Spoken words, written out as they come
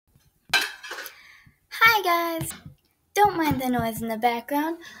Hi guys! Don't mind the noise in the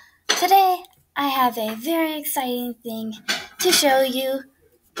background. Today I have a very exciting thing to show you.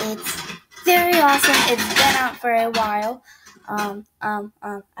 It's very awesome. It's been out for a while. I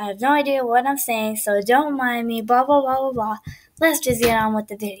have no idea what I'm saying, so don't mind me, blah blah blah blah blah. Let's just get on with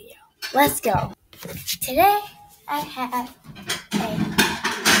the video. Let's go. Today I have a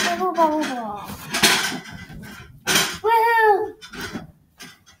Wubble ball. Woohoo!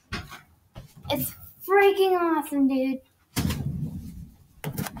 It's freaking awesome, dude.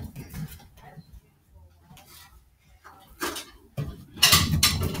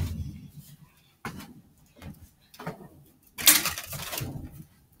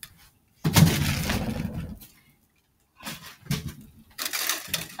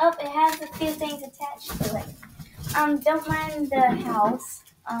 Oh, it has a few things attached to it. Don't mind the house.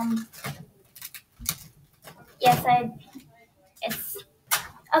 It's,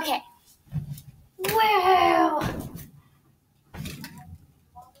 okay. Wow!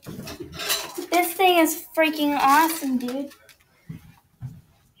 This thing is freaking awesome, dude.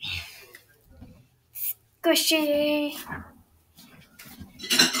 Squishy.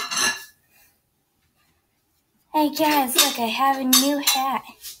 Hey guys, look, I have a new hat.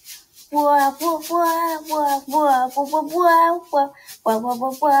 Whoa, whoa, whoa, whoa, whoa, whoa, whoa, whoa, whoa, whoa,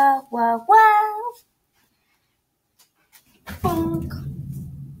 whoa, whoa, whoa, whoa. Funk.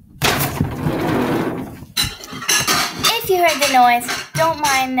 If you heard the noise, don't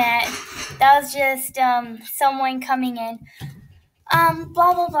mind that. That was just someone coming in. Blah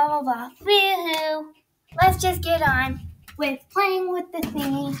blah blah blah blah. Woohoo! Let's just get on with playing with the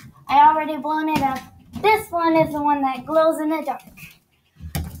thingy. I already blown it up. This one is the one that glows in the dark.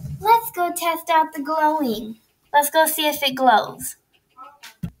 Let's go test out the glowing. Let's go see if it glows.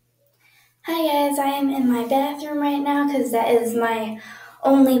 Hi guys, I am in my bathroom right now because that is my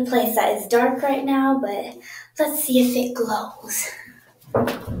only place that is dark right now, but let's see if it glows. I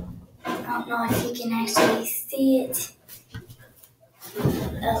don't know if you can actually see it.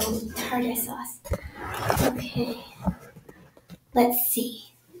 Oh, tartar sauce. Okay, let's see.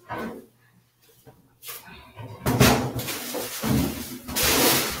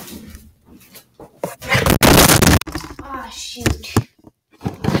 Ah, shoot.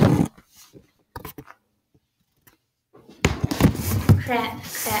 Crap.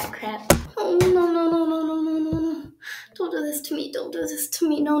 Oh, no. Don't do this to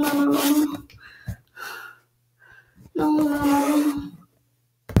me. No.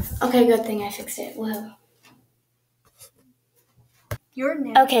 Okay, good thing I fixed it. Whoa.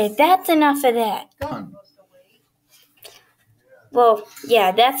 Okay, that's enough of that. Well,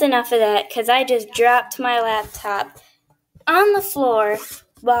 yeah, that's enough of that because I just dropped my laptop on the floor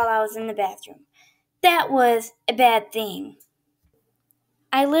while I was in the bathroom. That was a bad thing.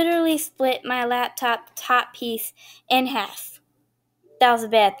 I literally split my laptop top piece in half. That was a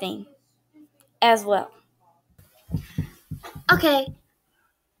bad thing as well. Okay,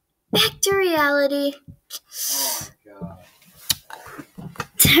 back to reality.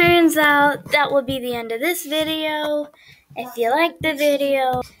 Turns out that will be the end of this video. If you liked the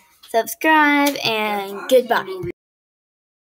video, subscribe and goodbye.